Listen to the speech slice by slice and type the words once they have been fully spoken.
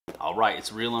All right,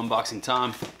 it's real unboxing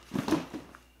time.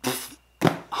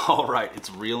 All right,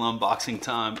 it's real unboxing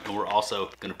time, and we're also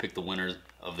gonna pick the winners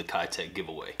of the Kitech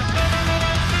giveaway.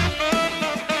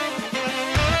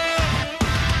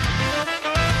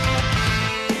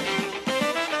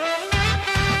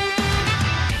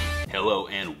 Hello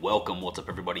and welcome. What's up,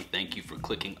 everybody? Thank you for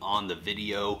clicking on the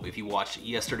video. If you watched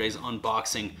yesterday's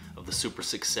unboxing of the Super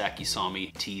 6 sack, you saw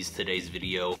me tease today's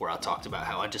video where I talked about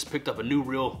how I just picked up a new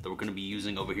reel that we're going to be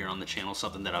using over here on the channel,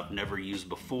 something that I've never used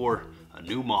before, a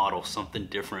new model, something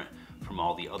different from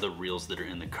all the other reels that are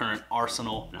in the current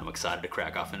arsenal, and I'm excited to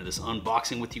crack off into this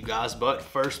unboxing with you guys. But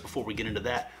first, before we get into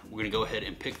that, we're gonna go ahead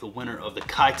and pick the winner of the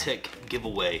Kitech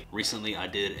giveaway. Recently, I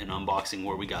did an unboxing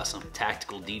where we got some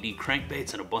tactical DD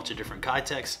crankbaits and a bunch of different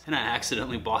Kitechs, and I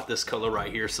accidentally bought this color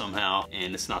right here somehow,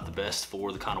 and it's not the best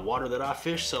for the kind of water that I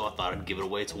fish, so I thought I'd give it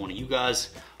away to one of you guys.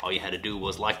 All you had to do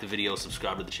was like the video,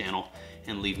 subscribe to the channel,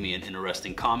 and leave me an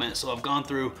interesting comment. So I've gone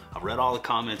through, I've read all the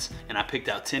comments, and I picked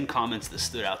out 10 comments that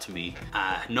stood out to me.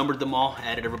 I numbered them all,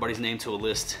 added everybody's name to a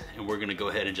list, and we're gonna go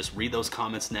ahead and just read those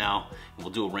comments now. And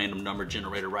we'll do a random number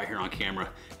generator right here on camera,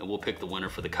 and we'll pick the winner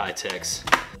for the Kitechs.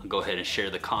 I'll go ahead and share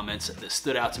the comments that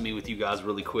stood out to me with you guys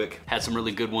really quick. Had some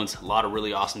really good ones, a lot of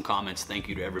really awesome comments. Thank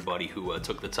you to everybody who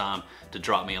took the time to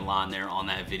drop me a line there on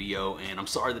that video. And I'm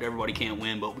sorry that everybody can't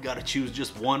win, but we gotta choose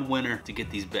just one winner to get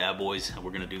these bad boys, and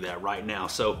we're gonna do that right now.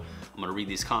 So I'm gonna read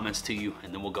these comments to you,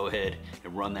 and then we'll go ahead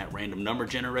and run that random number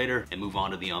generator and move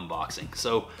on to the unboxing.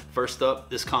 So first up,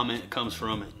 this comment comes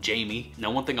from Jamie.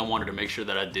 Now, one thing I wanted to make sure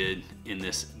that I did in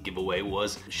this giveaway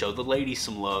was show the ladies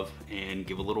some love and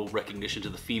give a little recognition to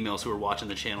the females who are watching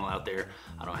the channel out there.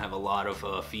 I don't have a lot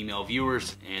of female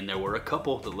viewers, and there were a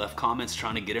couple that left comments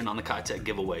trying to get in on the Kitech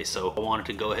giveaway. So I wanted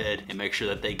to go ahead and make sure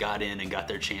that they got in and got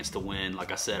their chance to win.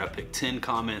 Like I said, I picked 10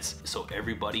 comments, so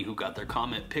everybody who got their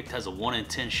comment picked has a 1 in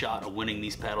 10 shot of winning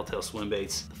these paddle tail swim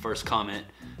baits. The first comment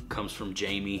comes from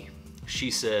Jamie.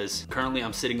 She says, currently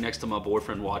I'm sitting next to my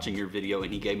boyfriend watching your video,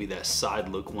 and he gave me that side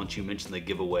look once you mentioned the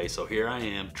giveaway. So here I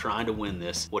am trying to win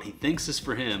this. What he thinks is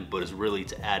for him, but is really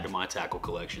to add to my tackle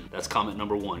collection. That's comment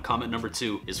number 1. Comment number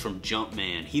 2 is from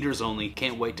Jumpman. Heaters only.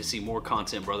 Can't wait to see more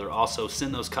content, brother. Also,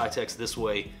 send those Kitechs this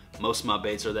way. Most of my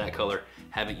baits are that color.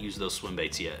 Haven't used those swim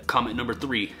baits yet. Comment number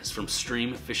 3 is from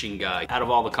Stream Fishing Guy. Out of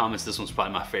all the comments, this one's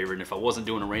probably my favorite. And if I wasn't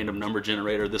doing a random number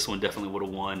generator, this one definitely would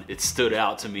have won. It stood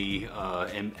out to me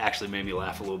and actually made me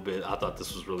laugh a little bit. I thought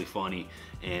this was really funny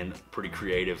and pretty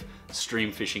creative.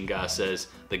 Stream Fishing Guy says,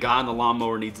 the guy on the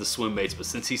lawnmower needs the swim baits, but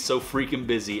since he's so freaking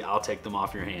busy, I'll take them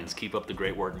off your hands. Keep up the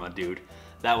great work, my dude.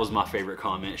 That was my favorite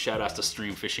comment. Shout outs to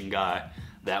Stream Fishing Guy.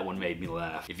 That one made me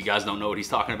laugh. If you guys don't know what he's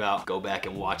talking about, go back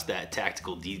and watch that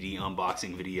tactical DD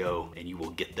unboxing video and you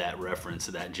will get that reference.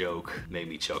 That joke made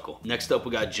me chuckle. Next up,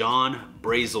 we got John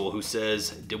Brazel, who says,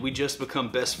 did we just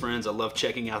become best friends? I love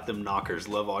checking out them knockers.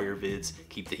 Love all your vids.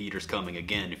 Keep the heaters coming.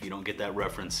 Again, if you don't get that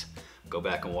reference, go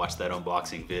back and watch that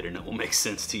unboxing vid and it will make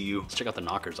sense to you. Let's check out the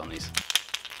knockers on these.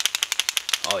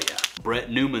 Oh yeah.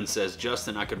 Brett Newman says,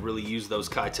 Justin, I could really use those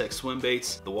Kitech swim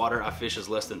baits. The water I fish is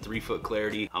less than 3 foot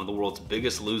clarity. I'm the world's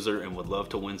biggest loser and would love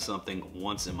to win something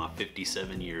once in my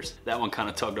 57 years. That one kind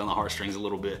of tugged on the heartstrings a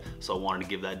little bit, so I wanted to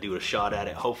give that dude a shot at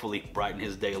it. Hopefully brighten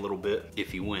his day a little bit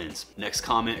if he wins. Next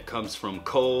comment comes from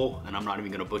Cole, and I'm not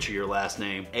even gonna butcher your last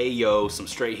name. Ayo, some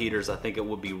straight heaters. I think it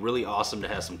would be really awesome to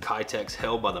have some Kitechs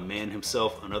held by the man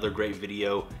himself. Another great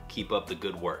video. Keep up the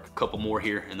good work. A couple more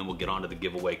here and then we'll get on to the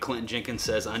giveaway. Clinton Jenkins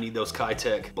says, I need those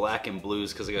Kitech black and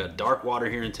blues because I got dark water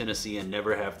here in Tennessee and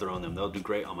never have thrown them. They'll do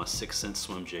great on my 6 cent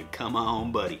swim jig. Come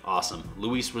on, buddy. Awesome.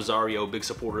 Luis Rosario, big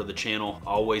supporter of the channel,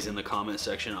 always in the comment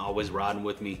section, always riding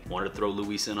with me. Wanted to throw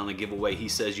Luis in on the giveaway. He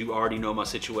says, you already know my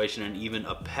situation and even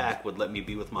a pack would let me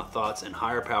be with my thoughts and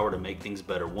higher power to make things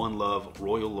better. One love,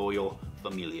 Royal Loyal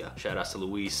Familia. Shout outs to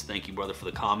Luis. Thank you, brother, for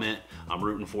the comment. I'm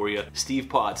rooting for you. Steve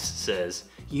Potts says,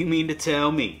 you mean to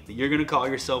tell me that you're gonna call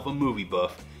yourself a movie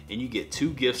buff and you get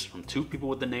 2 gifts from 2 people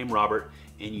with the name Robert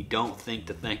and you don't think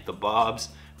to thank the Bobs?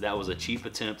 That was a cheap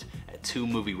attempt at 2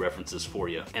 movie references for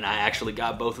you. And I actually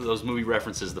got both of those movie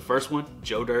references. The first one,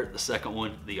 Joe Dirt. The second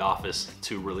one, The Office.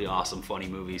 2 really awesome, funny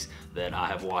movies that I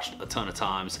have watched a ton of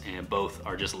times, and both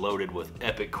are just loaded with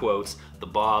epic quotes. The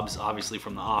Bobs, obviously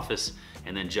from The Office,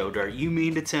 and then Joe Dirt, you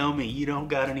mean to tell me you don't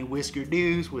got any whisker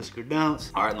do's, whisker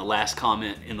don'ts? All right, and the last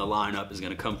comment in the lineup is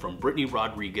gonna come from Brittany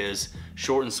Rodriguez.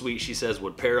 Short and sweet, she says,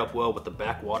 would pair up well with the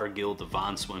Backwater Guild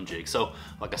Divine Swim Jig. So,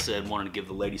 like I said, wanted to give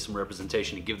the ladies some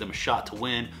representation and give them a shot to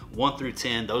win. 1 through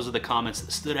 10, those are the comments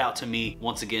that stood out to me.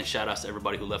 Once again, shout outs to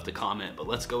everybody who left a comment, but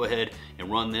let's go ahead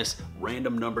and run this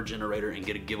random number generator and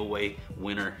get a giveaway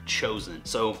winner chosen.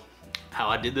 So, How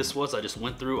I did this was I just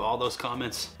went through all those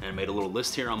comments and made a little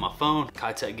list here on my phone.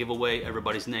 Kitech giveaway,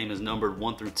 everybody's name is numbered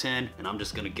 1 through 10, and I'm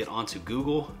just gonna get onto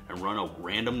Google and run a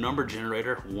random number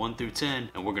generator 1 through 10,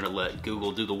 and we're gonna let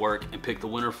Google do the work and pick the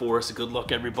winner for us. Good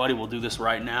luck, everybody. We'll do this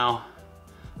right now.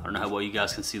 I don't know how well you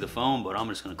guys can see the phone, but I'm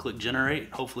just gonna click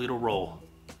generate. Hopefully it'll roll.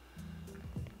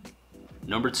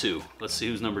 Number 2. Let's see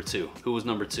who's number 2. Who was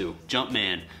number 2?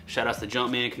 Jumpman. Shout out to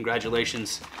Jumpman.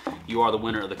 Congratulations. You are the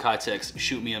winner of the Kitech.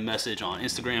 Shoot me a message on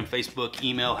Instagram, Facebook,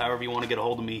 email, however you want to get a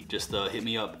hold of me. Just hit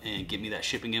me up and give me that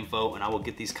shipping info, and I will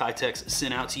get these Kitech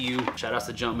sent out to you. Shout out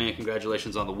to Jumpman.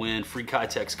 Congratulations on the win. Free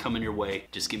Kitech coming your way.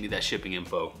 Just give me that shipping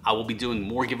info. I will be doing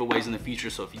more giveaways in the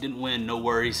future, so if you didn't win, no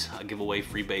worries. I give away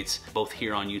free baits both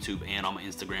here on YouTube and on my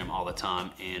Instagram all the time,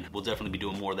 and we'll definitely be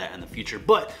doing more of that in the future.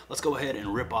 But let's go ahead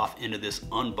and rip off into this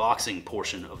unboxing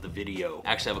portion of the video.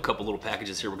 I actually have a couple little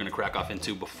packages here we're gonna crack off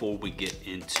into before we get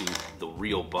into the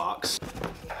real box.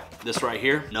 This right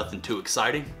here, nothing too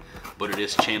exciting, but it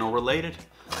is channel related.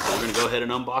 So we're gonna go ahead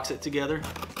and unbox it together.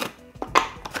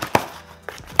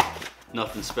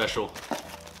 Nothing special.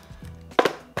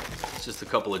 It's just a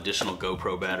couple additional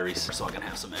GoPro batteries so I can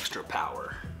have some extra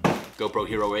power. GoPro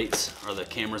Hero 8s are the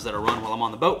cameras that I run while I'm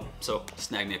on the boat, so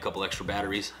snag me a couple extra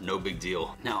batteries, no big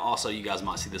deal. Now also, you guys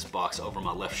might see this box over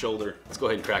my left shoulder. Let's go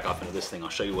ahead and crack off into this thing. I'll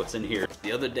show you what's in here.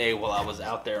 The other day while I was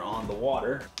out there on the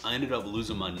water, I ended up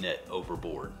losing my net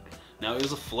overboard. Now it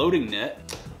was a floating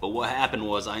net, but what happened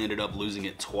was I ended up losing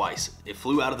it twice. It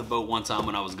flew out of the boat one time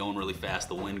when I was going really fast.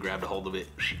 The wind grabbed a hold of it,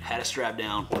 had it strapped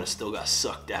down, but it still got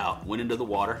sucked out. Went into the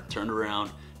water, turned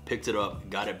around, picked it up,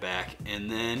 got it back,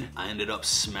 and then I ended up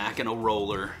smacking a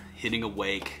roller, hitting a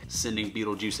wake, sending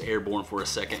Beetlejuice airborne for a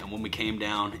second, and when we came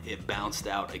down, it bounced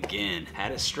out again.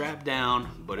 Had it strapped down,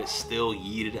 but it still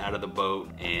yeeted out of the boat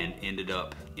and ended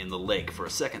up in the lake for a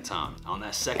second time. On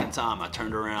that second time, I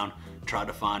turned around, tried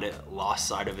to find it, lost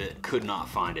sight of it, could not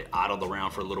find it, idled around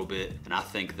for a little bit, and I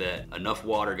think that enough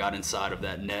water got inside of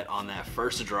that net on that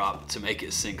first drop to make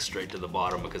it sink straight to the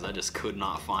bottom because I just could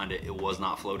not find it. It was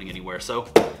not floating anywhere, so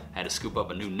I had to scoop up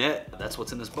a new net. That's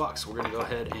what's in this box. We're gonna go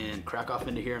ahead and crack off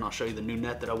into here and I'll show you the new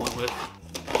net that I went with.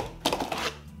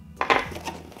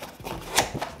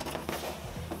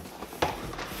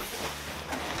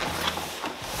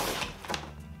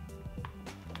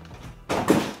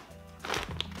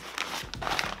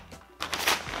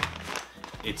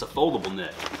 It's a foldable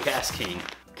net, Cast King.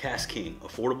 Cast King,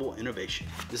 affordable innovation.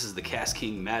 This is the Cast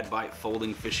King Mad Bite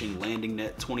Folding Fishing Landing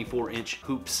Net, 24-inch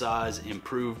hoop size,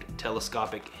 improved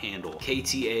telescopic handle.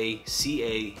 KTA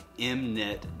CA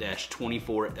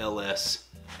MNet-24LS,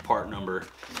 part number.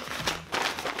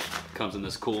 Comes in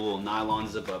this cool little nylon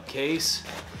zip-up case.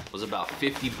 Was about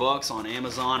 50 bucks on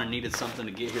Amazon and needed something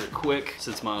to get here quick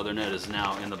since my other net is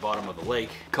now in the bottom of the lake.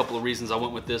 A couple of reasons I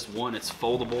went with this. One, it's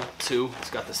foldable. Two, it's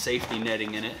got the safety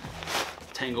netting in it.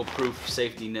 Tangle-proof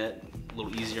safety net, a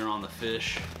little easier on the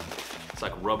fish. It's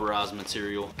like rubberized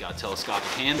material. Got a telescopic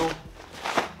handle.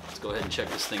 Let's go ahead and check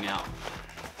this thing out.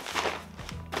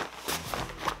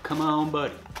 Come on,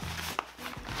 buddy.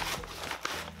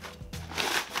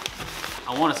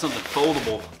 I wanted something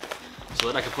foldable so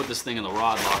that I could put this thing in the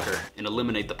rod locker and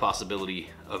eliminate the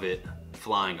possibility of it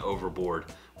flying overboard.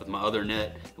 With my other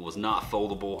net, it was not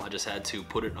foldable. I just had to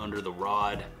put it under the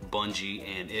rod, bungee,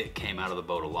 and it came out of the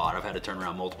boat a lot. I've had to turn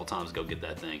around multiple times to go get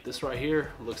that thing. This right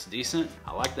here looks decent.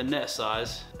 I like the net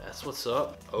size. That's what's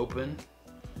up. Open.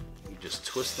 You just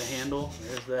twist the handle.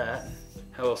 There's that.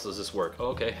 How else does this work? Oh,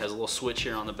 okay, has a little switch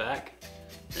here on the back.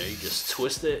 There, you just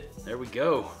twist it. There we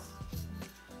go.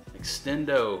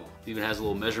 Extendo. Even has a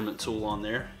little measurement tool on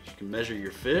there. You can measure your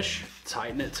fish,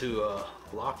 tighten it to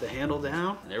lock the handle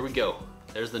down. There we go.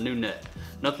 There's the new net.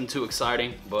 Nothing too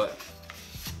exciting, but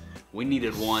we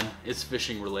needed one. It's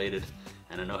fishing related,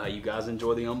 and I know how you guys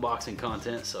enjoy the unboxing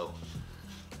content, so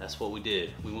that's what we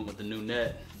did. We went with the new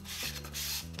net.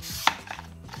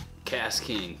 Cast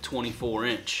King,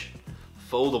 24-inch,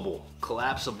 foldable,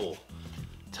 collapsible,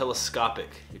 telescopic,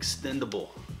 extendable.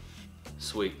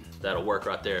 Sweet. That'll work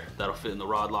right there. That'll fit in the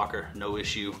rod locker, no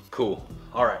issue. Cool.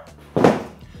 All right.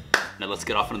 Now let's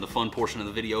get off into the fun portion of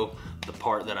the video, the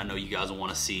part that I know you guys will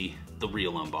want to see, the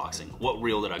reel unboxing. What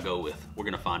reel did I go with? We're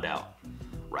gonna find out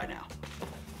right now.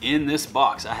 In this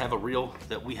box, I have a reel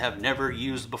that we have never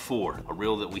used before, a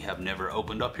reel that we have never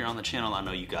opened up here on the channel. I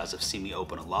know you guys have seen me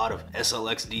open a lot of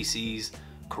SLX DCs,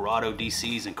 Corrado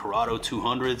DCs, and Corrado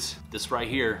 200s. This right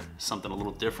here is something a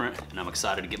little different, and I'm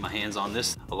excited to get my hands on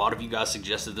this. A lot of you guys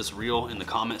suggested this reel in the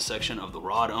comment section of the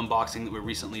rod unboxing that we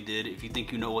recently did. If you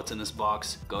think you know what's in this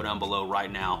box, go down below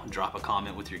right now, drop a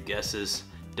comment with your guesses.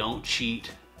 Don't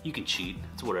cheat. You can cheat,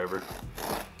 it's whatever.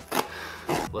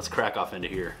 Let's crack off into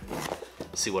here.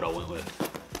 Let's see what I went with.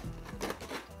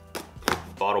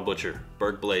 Bottle Butcher,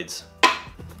 Berg Blades.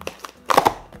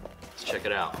 Let's check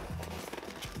it out.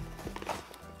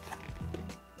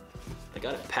 I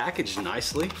got it packaged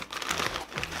nicely.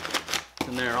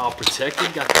 And they're all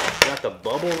protected. Got the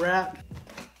bubble wrap.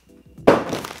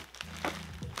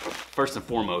 First and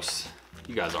foremost,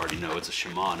 you guys already know it's a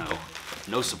Shimano.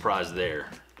 No surprise there.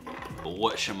 But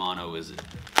what Shimano is it?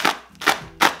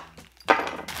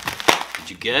 Did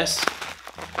you guess?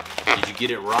 Did you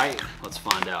get it right? Let's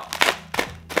find out.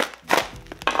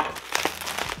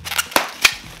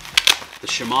 The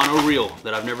Shimano reel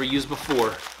that I've never used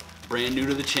before, brand new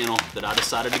to the channel, that I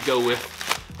decided to go with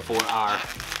for our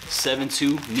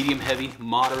 7.2 medium heavy,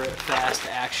 moderate, fast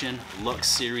action Lux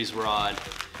Series rod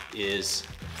is,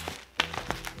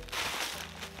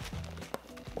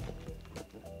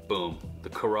 boom, the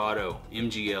Corrado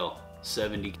MGL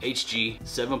 70 HG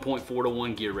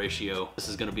 7.4:1 gear ratio. This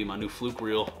is gonna be my new fluke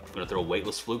reel. I'm gonna throw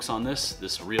weightless flukes on this.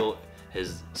 This reel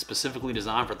is specifically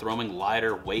designed for throwing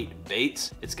lighter weight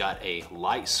baits. It's got a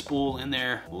light spool in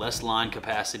there, less line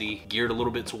capacity, geared a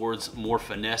little bit towards more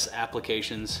finesse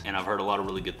applications. And I've heard a lot of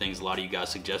really good things. A lot of you guys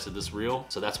suggested this reel,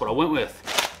 so that's what I went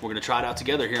with. We're gonna try it out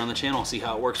together here on the channel, see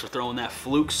how it works for throwing that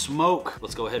fluke smoke.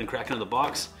 Let's go ahead and crack into the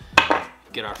box,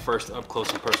 get our first up close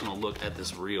and personal look at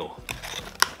this reel.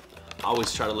 I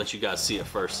always try to let you guys see it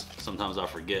first. Sometimes I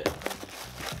forget.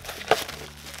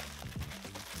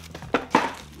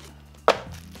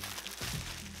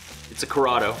 It's a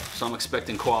Corrado, so I'm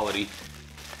expecting quality.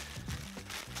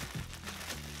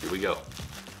 Here we go.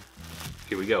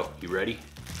 Here we go. You ready?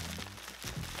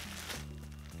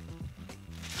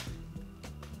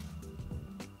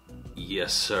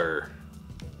 Yes, sir.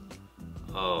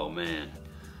 Oh, man.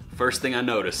 First thing I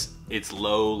noticed, it's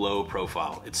low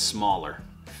profile. It's smaller.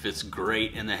 Fits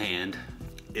great in the hand.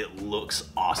 It looks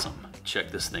awesome.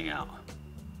 Check this thing out.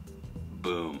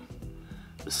 Boom.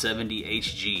 The 70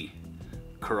 HG.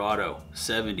 Corrado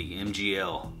 70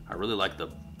 MGL. I really like the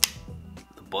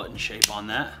button shape on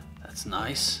that. That's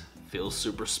nice. Feels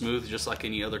super smooth, just like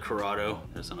any other Corrado.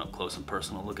 There's an up close and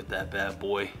personal look at that bad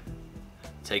boy.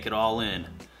 Take it all in.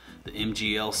 The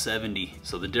MGL 70.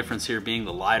 So the difference here being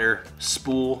the lighter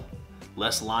spool,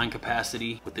 less line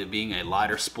capacity. With it being a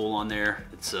lighter spool on there,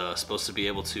 it's supposed to be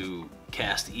able to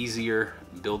cast easier,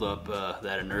 build up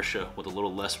that inertia with a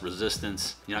little less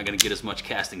resistance. You're not gonna get as much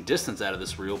casting distance out of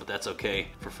this reel, but that's okay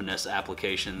for finesse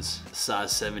applications. The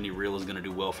size 70 reel is gonna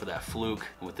do well for that fluke.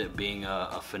 And with it being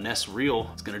a finesse reel,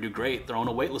 it's gonna do great throwing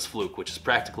a weightless fluke, which is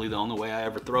practically the only way I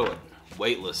ever throw it.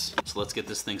 Weightless. So let's get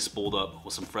this thing spooled up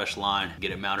with some fresh line,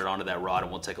 get it mounted onto that rod,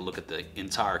 and we'll take a look at the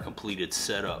entire completed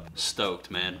setup. Stoked,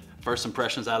 man. First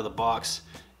impressions out of the box,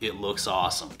 it looks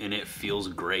awesome and it feels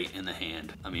great in the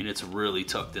hand. I mean, it's really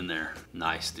tucked in there.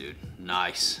 Nice, dude,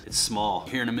 nice. It's small.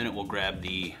 Here in a minute, we'll grab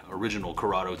the original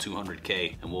Corrado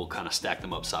 200K and we'll kind of stack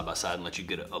them up side by side and let you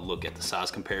get a look at the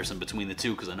size comparison between the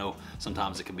two, because I know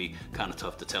sometimes it can be kind of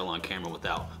tough to tell on camera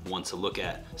without one to look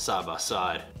at side by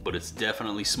side, but it's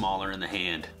definitely smaller in the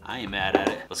hand. I ain't mad at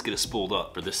it. Let's get it spooled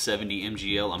up. For this 70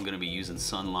 MGL, I'm gonna be using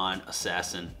Sunline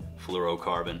Assassin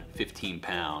fluorocarbon 15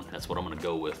 pound. That's what I'm gonna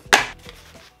go with.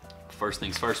 First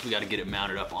things first, we got to get it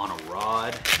mounted up on a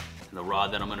rod. And the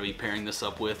rod that I'm going to be pairing this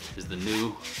up with is the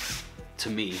new, to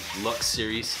me, Lux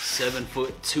Series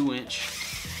 7-foot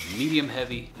 2-inch medium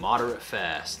heavy, moderate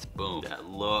fast. Boom. That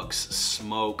Lux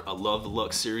smoke. I love the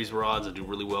Lux Series rods. I do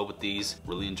really well with these.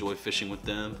 Really enjoy fishing with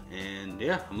them. And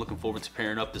yeah, I'm looking forward to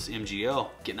pairing up this MGL,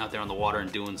 getting out there on the water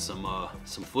and doing some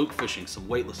fluke fishing, some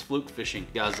weightless fluke fishing.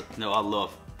 You guys know I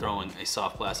love throwing a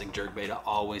soft plastic jerkbait. I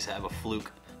always have a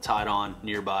fluke tied on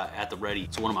nearby at the ready.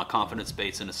 It's one of my confidence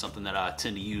baits, and it's something that I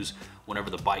tend to use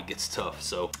whenever the bite gets tough.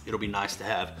 So it'll be nice to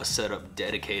have a setup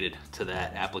dedicated to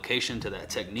that application, to that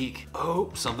technique.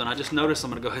 Oh, something I just noticed. I'm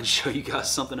gonna go ahead and show you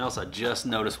guys something else I just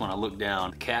noticed when I looked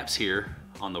down. The caps here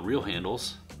on the reel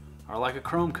handles are like a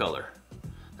chrome color.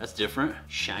 That's different.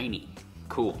 Shiny.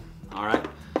 Cool. All right.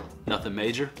 Nothing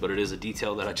major, but it is a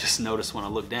detail that I just noticed when I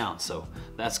looked down. So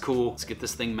that's cool. Let's get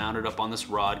this thing mounted up on this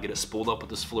rod, get it spooled up with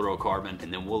this fluorocarbon,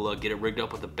 and then we'll get it rigged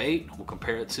up with a bait. We'll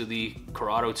compare it to the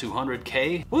Corrado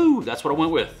 200K. Woo, that's what I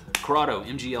went with. Corrado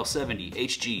MGL 70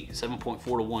 HG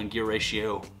 7.4:1 gear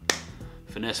ratio.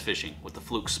 Finesse fishing with the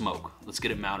fluke smoke. Let's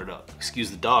get it mounted up. Excuse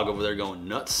the dog over there going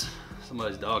nuts.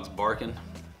 Somebody's dog's barking.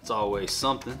 It's always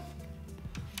something.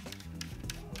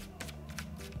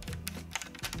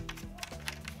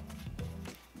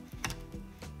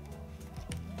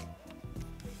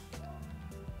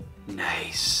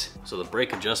 Nice. So the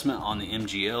brake adjustment on the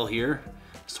MGL here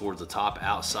is towards the top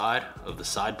outside of the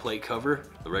side plate cover.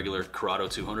 The regular Corrado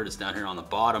 200 is down here on the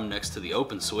bottom next to the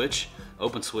open switch.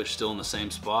 Open switch still in the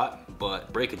same spot,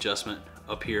 but brake adjustment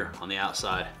up here on the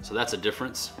outside. So that's a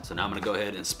difference. So now I'm gonna go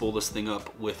ahead and spool this thing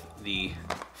up with the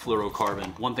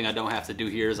fluorocarbon. One thing I don't have to do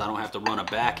here is I don't have to run a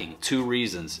backing. 2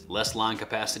 reasons: less line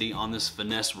capacity on this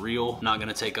finesse reel, not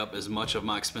gonna take up as much of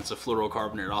my expensive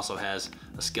fluorocarbon. It also has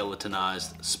a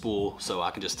skeletonized spool, so I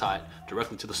can just tie it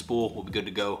directly to the spool. We'll be good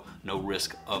to go. No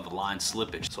risk of line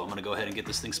slippage. So I'm gonna go ahead and get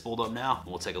this thing spooled up now, and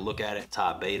we'll take a look at it,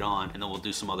 tie a bait on, and then we'll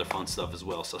do some other fun stuff as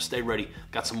well. So stay ready.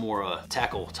 Got some more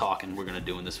tackle talking we're gonna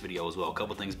do in this video as well. A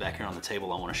couple things back here on the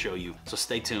table I wanna show you. So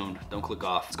stay tuned, don't click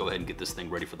off. Let's go ahead and get this thing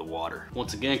ready for the water.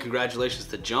 Once again, congratulations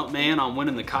to Jumpman on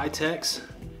winning the Kitex.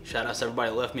 Shout out to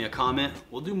everybody that left me a comment.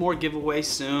 We'll do more giveaways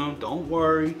soon. Don't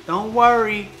worry, don't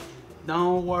worry,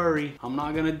 don't worry. I'm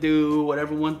not gonna do what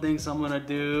everyone thinks I'm gonna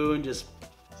do and just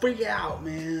freak out,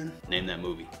 man. Name that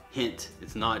movie. Hint,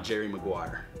 it's not Jerry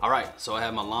Maguire. All right, so I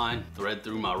have my line thread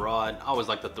through my rod. I always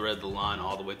like to thread the line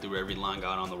all the way through every line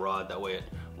guide on the rod. That way it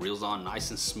reels on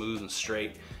nice and smooth and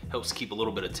straight. Helps keep a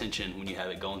little bit of tension when you have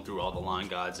it going through all the line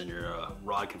guides, and your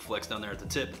rod can flex down there at the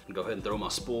tip. And go ahead and throw my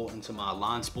spool into my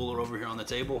line spooler over here on the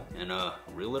table and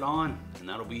reel it on, and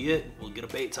that'll be it. We'll get a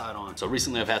bait tied on. So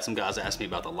recently I've had some guys ask me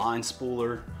about the line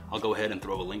spooler. I'll go ahead and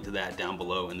throw a link to that down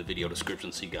below in the video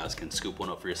description so you guys can scoop one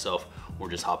up for yourself, or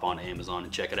just hop on Amazon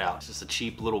and check it out. It's just a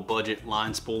cheap little budget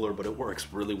line spooler, but it works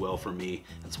really well for me.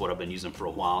 That's what I've been using for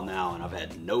a while now, and I've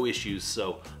had no issues.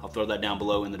 So I'll throw that down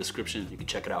below in the description. You can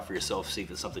check it out for yourself, see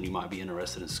if it's something you might be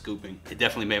interested in scooping. It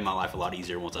definitely made my life a lot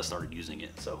easier once I started using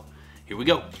it. So here we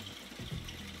go.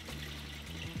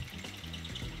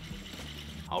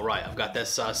 All right, I've got that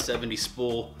size 70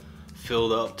 spool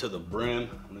filled up to the brim.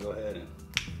 I'm gonna go ahead and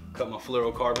cut my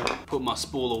fluorocarbon, put my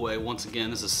spool away. Once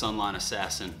again, this is Sunline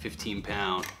Assassin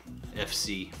 15-pound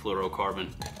FC fluorocarbon.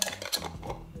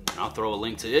 And I'll throw a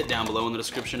link to it down below in the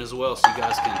description as well, so you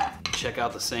guys can check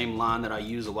out the same line that I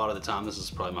use a lot of the time. This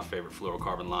is probably my favorite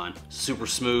fluorocarbon line. Super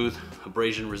smooth,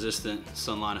 abrasion resistant,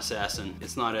 Sunline Assassin.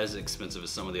 It's not as expensive as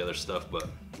some of the other stuff, but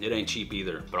it ain't cheap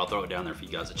either. But I'll throw it down there for you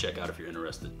guys to check out if you're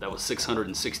interested. That was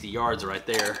 660 yards right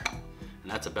there. And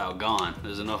that's about gone.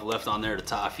 There's enough left on there to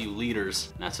tie a few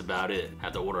liters, and that's about it. I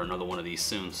have to order another one of these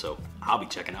soon, so I'll be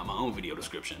checking out my own video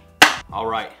description. All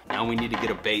right, now we need to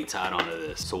get a bait tied onto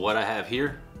this. So what I have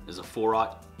here is a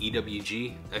 4/0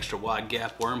 EWG extra wide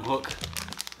gap worm hook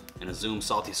and a Zoom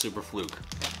Salty Super Fluke.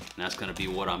 And that's gonna be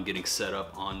what I'm getting set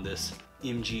up on this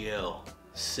MGL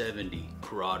 70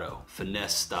 Corrado,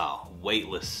 finesse style,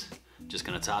 weightless. Just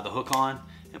gonna tie the hook on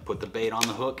and put the bait on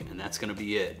the hook, and that's gonna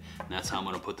be it. And that's how I'm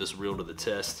gonna put this reel to the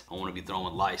test. I wanna be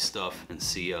throwing light stuff and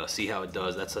see how it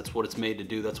does. That's what it's made to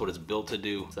do. That's what it's built to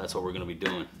do. So that's what we're gonna be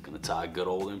doing. Gonna tie a good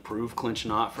old improved clinch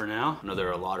knot for now. I know there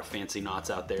are a lot of fancy knots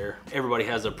out there. Everybody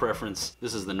has their preference.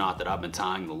 This is the knot that I've been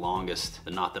tying the longest,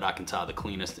 the knot that I can tie the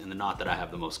cleanest, and the knot that I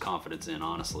have the most confidence in,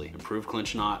 honestly. Improved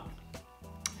clinch knot.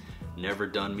 Never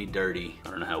done me dirty. I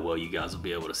don't know how well you guys will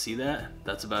be able to see that.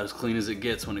 That's about as clean as it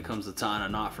gets when it comes to tying a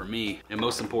knot for me. And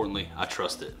most importantly, I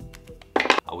trust it.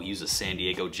 I will use a San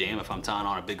Diego jam if I'm tying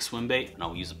on a big swim bait, and I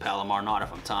will use a Palomar knot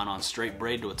if I'm tying on straight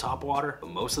braid to a top water. But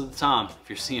most of the time, if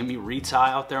you're seeing me retie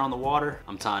out there on the water,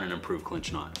 I'm tying an improved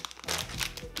clinch knot.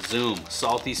 Zoom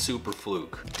Salty Super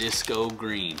Fluke, Disco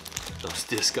Green, those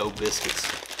disco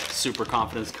biscuits. Super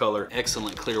confidence color,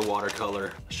 excellent clear water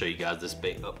color. I'll show you guys this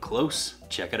bait up close.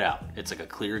 Check it out. It's like a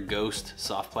clear ghost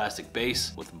soft plastic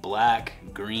base with black,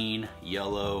 green,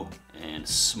 yellow, and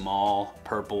small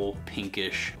purple,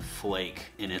 pinkish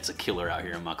flake. And it's a killer out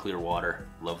here in my clear water.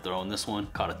 Love throwing this one.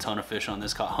 Caught a ton of fish on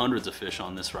this, caught hundreds of fish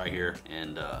on this right here.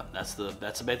 And that's the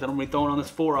bait that I'm gonna be throwing on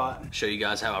this 4/0. Show you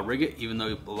guys how I rig it, even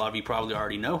though a lot of you probably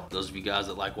already know. Those of you guys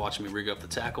that like watching me rig up the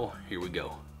tackle, here we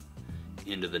go.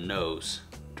 Into the nose.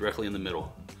 Directly in the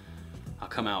middle. I'll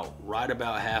come out right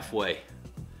about halfway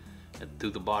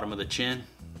through the bottom of the chin,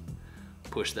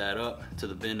 push that up to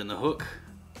the bend in the hook,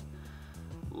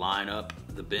 line up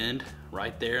the bend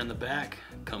right there in the back,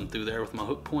 come through there with my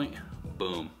hook point,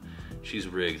 boom. She's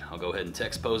rigged. I'll go ahead and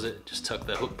text pose it, just tuck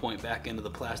that hook point back into the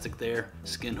plastic there,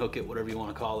 skin hook it, whatever you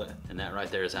want to call it, and that right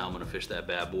there is how I'm going to fish that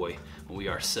bad boy. We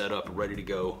are set up, ready to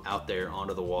go out there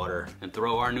onto the water and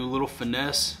throw our new little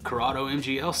finesse Corrado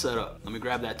MGL setup. Let me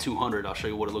grab that 200. I'll show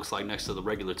you what it looks like next to the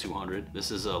regular 200. This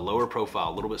is a lower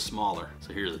profile, a little bit smaller.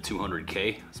 So here's a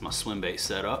 200K. It's my swim bait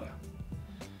setup.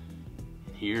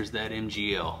 Here's that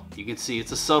MGL. You can see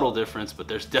it's a subtle difference, but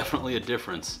there's definitely a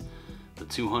difference. The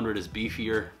 200 is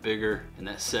beefier, bigger, and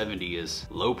that 70 is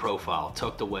low profile,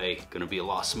 tucked away, gonna be a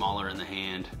lot smaller in the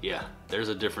hand. Yeah, there's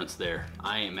a difference there.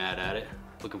 I ain't mad at it.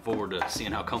 Looking forward to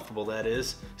seeing how comfortable that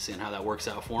is, seeing how that works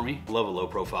out for me. Love a low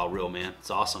profile reel, man. It's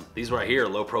awesome. These right here are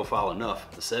low profile enough.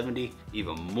 The 70,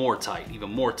 even more tight,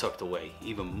 even more tucked away,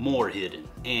 even more hidden.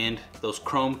 And those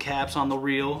chrome caps on the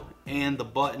reel and the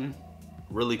button,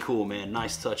 really cool, man.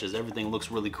 Nice touches. Everything looks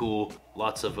really cool.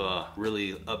 Lots of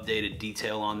really updated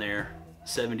detail on there.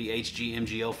 70 HG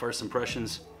MGL first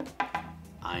impressions.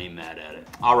 I ain't mad at it.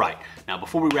 All right, now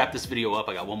before we wrap this video up,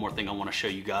 I got one more thing I want to show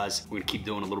you guys. We're gonna keep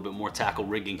doing a little bit more tackle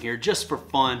rigging here just for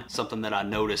fun. Something that I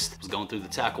noticed was going through the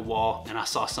tackle wall, and I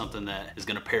saw something that is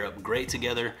gonna pair up great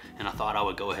together, and I thought I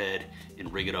would go ahead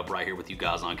and rig it up right here with you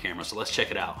guys on camera. So let's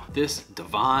check it out. This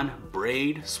Devon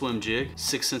braid swim jig,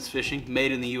 6 Sense Fishing,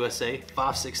 made in the USA,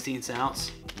 5/16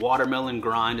 ounce. Watermelon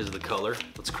grind is the color.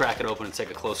 Let's crack it open and take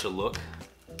a closer look.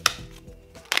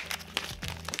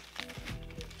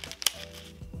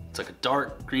 It's like a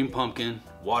dark green pumpkin,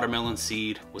 watermelon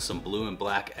seed with some blue and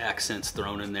black accents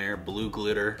thrown in there, blue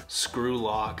glitter, screw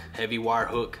lock, heavy wire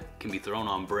hook, can be thrown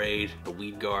on braid, the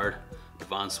weed guard,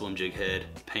 Devon swim jig head,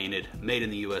 painted, made in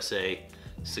the USA,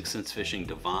 6 Sense Fishing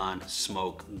Devon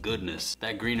smoke goodness.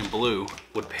 That green and blue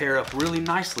would pair up really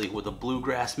nicely with a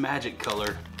bluegrass magic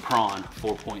color prawn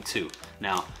 4.2.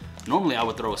 Now, normally I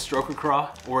would throw a stroker craw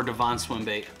or a Devon swim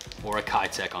bait or a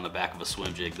Kitech on the back of a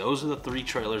swim jig. Those are the 3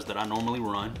 trailers that I normally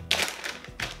run.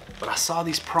 But I saw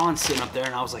these prawns sitting up there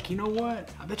and I was like, you know what?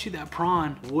 I bet you that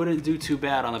prawn wouldn't do too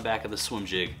bad on the back of the swim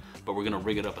jig, but we're gonna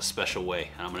rig it up a special way.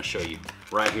 And I'm gonna show you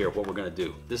right here what we're gonna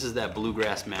do. This is that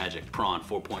Bluegrass Magic prawn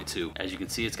 4.2. As you can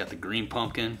see, it's got the green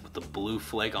pumpkin with the blue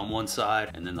flake on one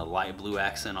side and then the light blue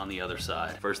accent on the other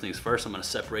side. First things first, I'm gonna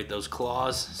separate those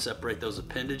claws, separate those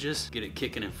appendages, get it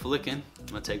kicking and flicking. I'm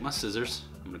gonna take my scissors.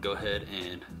 I'm gonna go ahead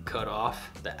and cut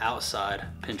off the outside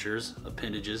pinchers,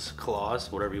 appendages,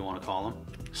 claws, whatever you wanna call them.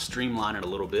 Streamline it a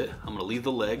little bit. I'm gonna leave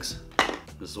the legs.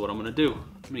 This is what I'm gonna do.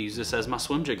 I'm gonna use this as my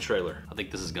swim jig trailer. I think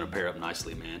this is gonna pair up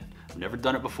nicely, man. I've never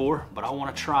done it before, but I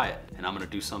wanna try it. And I'm gonna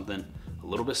do something a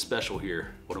little bit special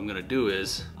here. What I'm gonna do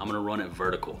is, I'm gonna run it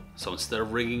vertical. So instead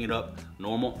of rigging it up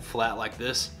normal, flat like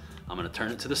this, I'm gonna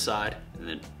turn it to the side and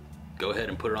then go ahead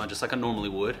and put it on just like I normally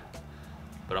would.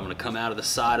 But I'm gonna come out of the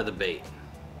side of the bait.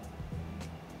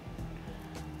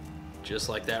 Just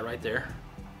like that right there.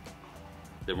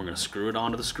 Then we're gonna screw it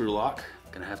onto the screw lock.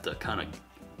 Gonna have to kind of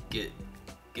get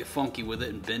funky with it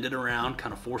and bend it around,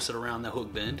 kind of force it around that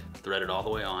hook bend. Thread it all the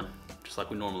way on, just like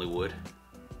we normally would.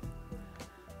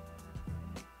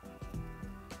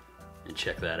 And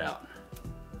check that out.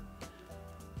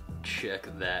 Check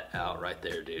that out right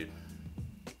there, dude.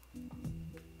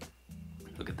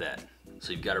 Look at that.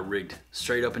 So you've got it rigged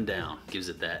straight up and down. Gives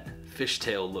it that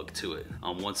fishtail look to it.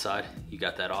 On one side, you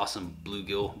got that awesome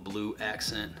bluegill blue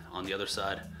accent. On the other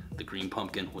side, the green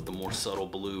pumpkin with the more subtle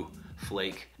blue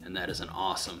flake. And that is an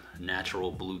awesome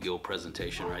natural bluegill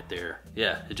presentation right there.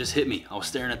 Yeah, it just hit me. I was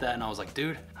staring at that and I was like,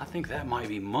 dude, I think that might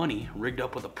be money rigged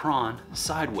up with a prawn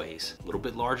sideways. A little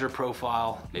bit larger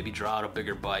profile, maybe draw out a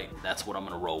bigger bite. That's what I'm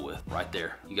gonna roll with right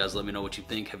there. You guys let me know what you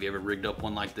think. Have you ever rigged up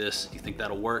one like this? Do you think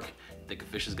that'll work? Think a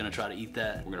fish is gonna try to eat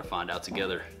that? We're gonna find out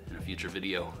together in a future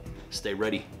video. Stay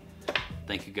ready.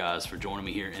 Thank you guys for joining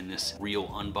me here in this reel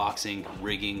unboxing,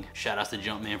 rigging. Shout outs to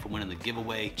Jumpman for winning the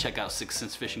giveaway. Check out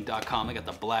 6sensefishing.com. They got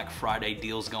the Black Friday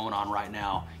deals going on right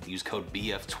now. Use code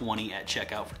BF20 at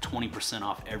checkout for 20%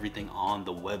 off everything on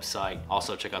the website.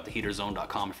 Also check out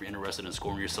theheaterzone.com if you're interested in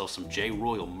scoring yourself some J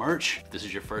Royal merch. If this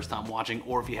is your first time watching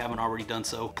or if you haven't already done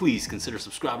so, please consider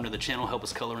subscribing to the channel. Help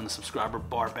us color in the subscriber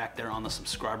bar back there on the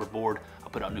subscriber board. I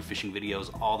put out new fishing videos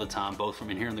all the time, both from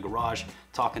in here in the garage,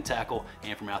 talking tackle,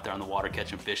 and from out there on the water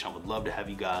catching fish. I would love to have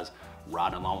you guys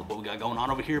riding along with what we got going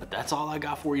on over here. But that's all I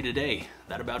got for you today.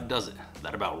 That about does it.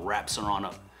 That about wraps her on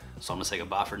up. So I'm gonna say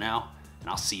goodbye for now, and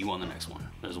I'll see you on the next one.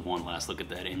 There's one last look at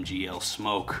that MGL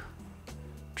smoke.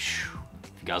 If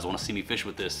you guys wanna see me fish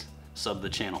with this, sub to the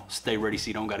channel. Stay ready so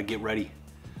you don't gotta get ready.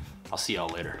 I'll see y'all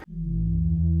later.